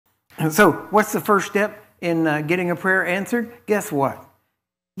So what's the first step in getting a prayer answered? Guess what?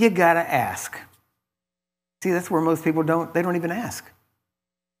 You got to ask. See, that's where most people don't even ask.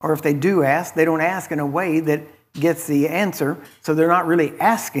 Or if they do ask, they don't ask in a way that gets the answer. So they're not really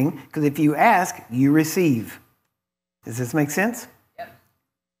asking, because if you ask, you receive. Does this make sense? Yep.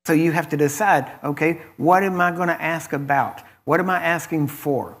 So you have to decide, okay, what am I going to ask about? What am I asking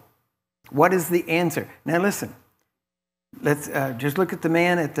for? What is the answer? Now listen, let's just look at the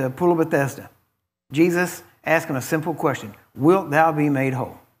man at the pool of Bethesda. Jesus asked him a simple question: wilt thou be made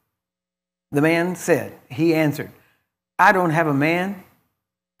whole? The man said, he answered, I don't have a man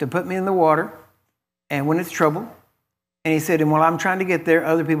to put me in the water, and when it's trouble. And he said, and while I'm trying to get there,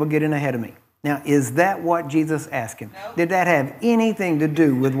 other people get in ahead of me. Now, is that what Jesus asked him? No. Did that have anything to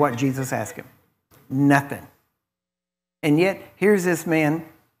do with what Jesus asked him? Nothing. And yet, here's this man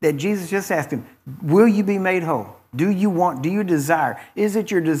that Jesus just asked him, will you be made whole? Do you desire? Is it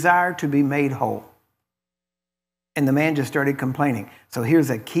your desire to be made whole? And the man just started complaining. So here's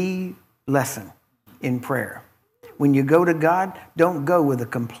a key lesson in prayer. When you go to God, don't go with a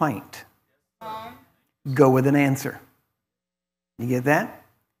complaint. Go with an answer. You get that?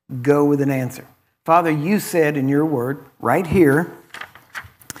 Go with an answer. Father, you said in your word, right here,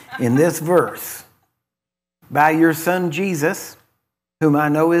 in this verse, by your son Jesus, whom I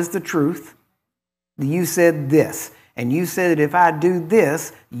know is the truth, you said this. And you said that if I do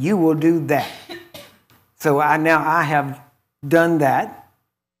this, you will do that. So I have done that.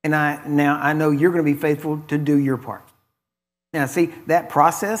 And I know you're going to be faithful to do your part. Now, see, that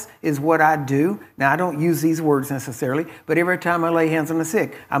process is what I do. Now, I don't use these words necessarily, but every time I lay hands on the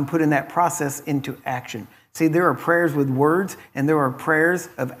sick, I'm putting that process into action. See, there are prayers with words, and there are prayers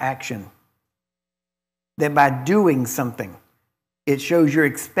of action. That by doing something, it shows you're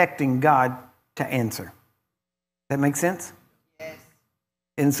expecting God to answer. That make sense? Yes.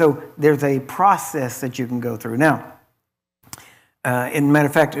 And so there's a process that you can go through. Now, in matter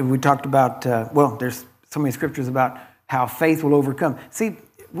of fact, we talked about, there's so many scriptures about how faith will overcome. See,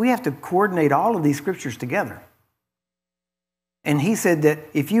 we have to coordinate all of these scriptures together. And he said that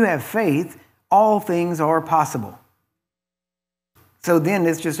if you have faith, all things are possible. So then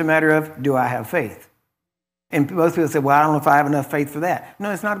it's just a matter of, do I have faith? And most people say, well, I don't know if I have enough faith for that.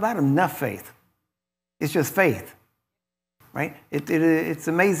 No, it's not about enough faith. It's just faith, right? It's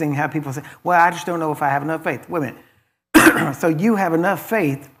amazing how people say, well, I just don't know if I have enough faith. Wait a minute. So you have enough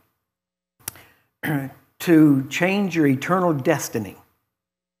faith to change your eternal destiny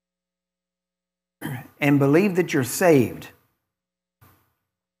and believe that you're saved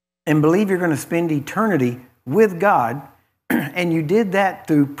and believe you're going to spend eternity with God, and you did that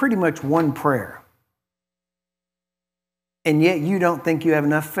through pretty much one prayer. And yet you don't think you have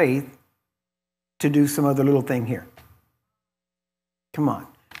enough faith to do some other little thing here. Come on.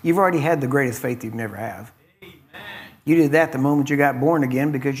 You've already had the greatest faith you've never have. You did that the moment you got born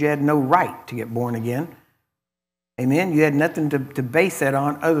again because you had no right to get born again. Amen? You had nothing to base that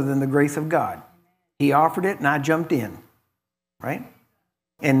on other than the grace of God. He offered it and I jumped in. Right?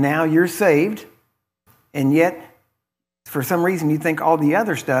 And now you're saved. And yet, for some reason, you think all the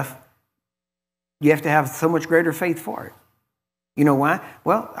other stuff, you have to have so much greater faith for it. You know why?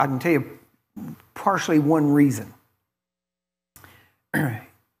 Well, I can tell you partially one reason.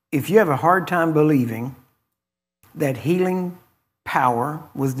 If you have a hard time believing that healing power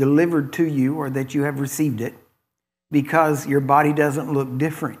was delivered to you or that you have received it because your body doesn't look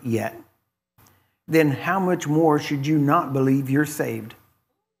different yet, then how much more should you not believe you're saved?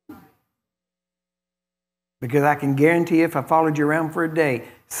 Because I can guarantee you, if I followed you around for a day,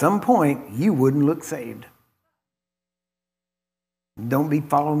 some point you wouldn't look saved. Don't be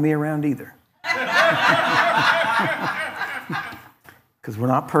following me around either. Because we're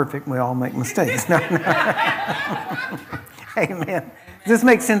not perfect. We all make mistakes. No. Amen. Does this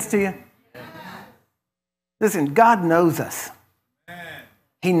make sense to you? Listen, God knows us.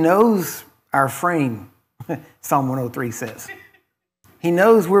 He knows our frame, Psalm 103 says. He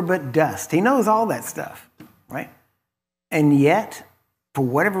knows we're but dust. He knows all that stuff, right? And yet, for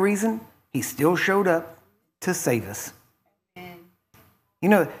whatever reason, he still showed up to save us. You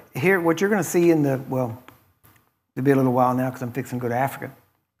know, here, what you're going to see in it'll be a little while now because I'm fixing to go to Africa.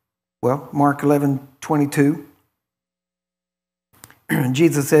 Well, Mark 11:22,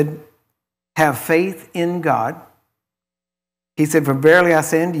 Jesus said, have faith in God. He said, for verily I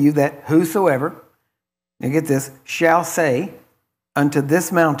say unto you that whosoever, now get this, shall say unto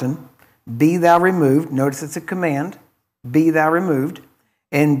this mountain, be thou removed. Notice it's a command. Be thou removed,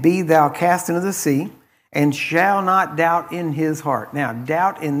 and be thou cast into the sea, and shall not doubt in his heart. Now,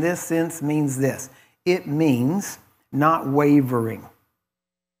 doubt in this sense means this. It means not wavering.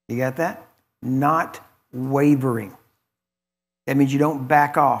 You got that? Not wavering. That means you don't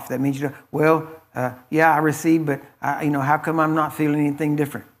back off. That means you don't, well, yeah, I received, but how come I'm not feeling anything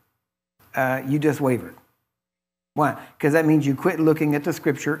different? You just wavered. Why? Because that means you quit looking at the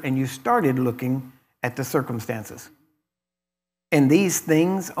scripture and you started looking at the circumstances. And these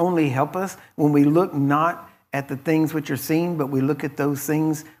things only help us when we look not at the things which are seen, but we look at those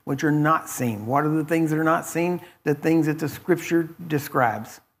things which are not seen. What are the things that are not seen? The things that the scripture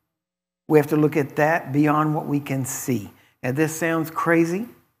describes. We have to look at that beyond what we can see. Now, this sounds crazy.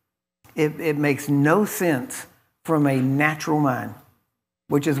 It makes no sense from a natural mind,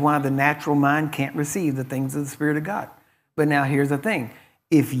 which is why the natural mind can't receive the things of the Spirit of God. But now here's the thing.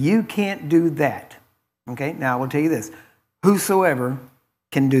 If you can't do that, okay, now I will tell you this. Whosoever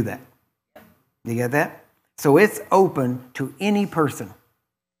can do that. You get that? So it's open to any person.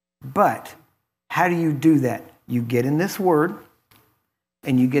 But how do you do that? You get in this word,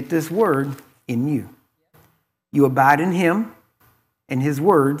 and you get this word in you. You abide in him, and his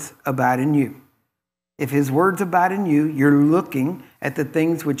words abide in you. If his words abide in you, you're looking at the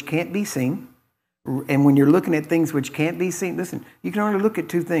things which can't be seen. And when you're looking at things which can't be seen, listen, you can only look at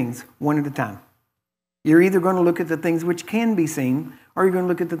two things, one at a time. You're either going to look at the things which can be seen, or you're going to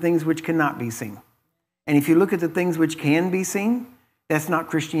look at the things which cannot be seen. And if you look at the things which can be seen, that's not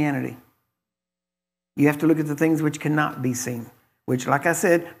Christianity. You have to look at the things which cannot be seen, which, like I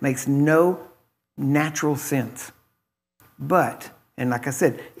said, makes no natural sense. But, and like I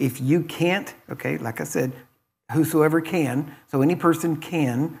said, if you can't, okay, like I said, whosoever can, so any person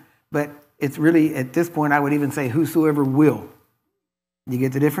can, but it's really, at this point, I would even say whosoever will. You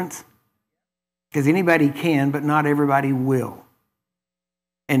get the difference? Because anybody can, but not everybody will.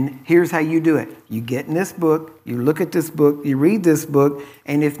 And here's how you do it. You get in this book, you look at this book, you read this book,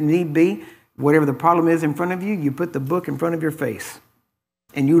 and if need be, whatever the problem is in front of you, you put the book in front of your face.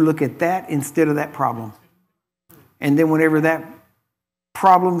 And you look at that instead of that problem. And then whenever that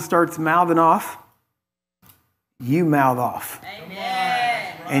problem starts mouthing off, you mouth off.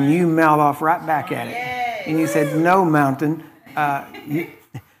 Amen. And you mouth off right back at it. And you said, no, mountain, you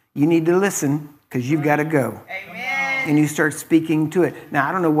need to listen because you've got to go. Amen. And you start speaking to it. Now,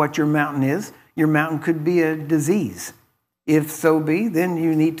 I don't know what your mountain is. Your mountain could be a disease. If so be, then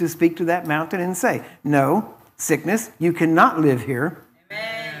you need to speak to that mountain and say, no, sickness, you cannot live here.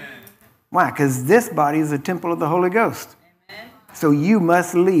 Amen. Why? Because this body is a temple of the Holy Ghost. Amen. So you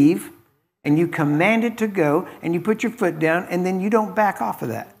must leave, and you command it to go, and you put your foot down, and then you don't back off of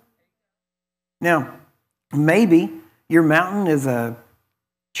that. Now, maybe your mountain is a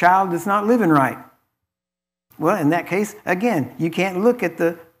child that's not living right. Well, in that case, again, you can't look at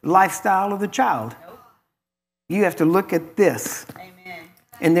the lifestyle of the child. Nope. You have to look at this.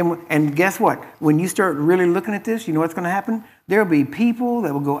 Amen. And guess what? When you start really looking at this, you know what's going to happen? There'll be people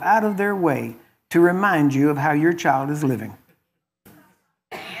that will go out of their way to remind you of how your child is living.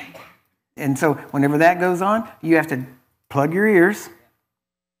 And so whenever that goes on, you have to plug your ears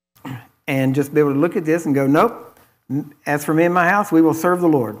and just be able to look at this and go, nope, as for me and my house, we will serve the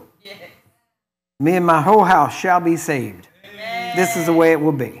Lord. Yeah. Me and my whole house shall be saved. Amen. This is the way it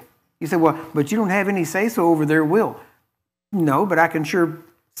will be. You say, well, but you don't have any say-so over their will. No, but I can sure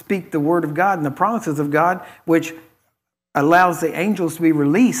speak the word of God and the promises of God, which allows the angels to be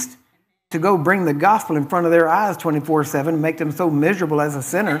released to go bring the gospel in front of their eyes 24/7 and make them so miserable as a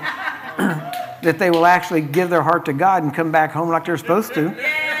sinner that they will actually give their heart to God and come back home like they're supposed to.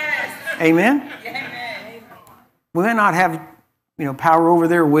 Yes. Amen? Amen. We may not have, power over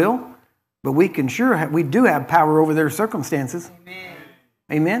their will, but we do have power over their circumstances. Amen.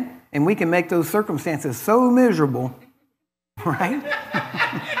 Amen? And we can make those circumstances so miserable, right?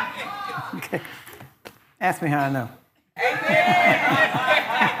 Okay. Ask me how I know.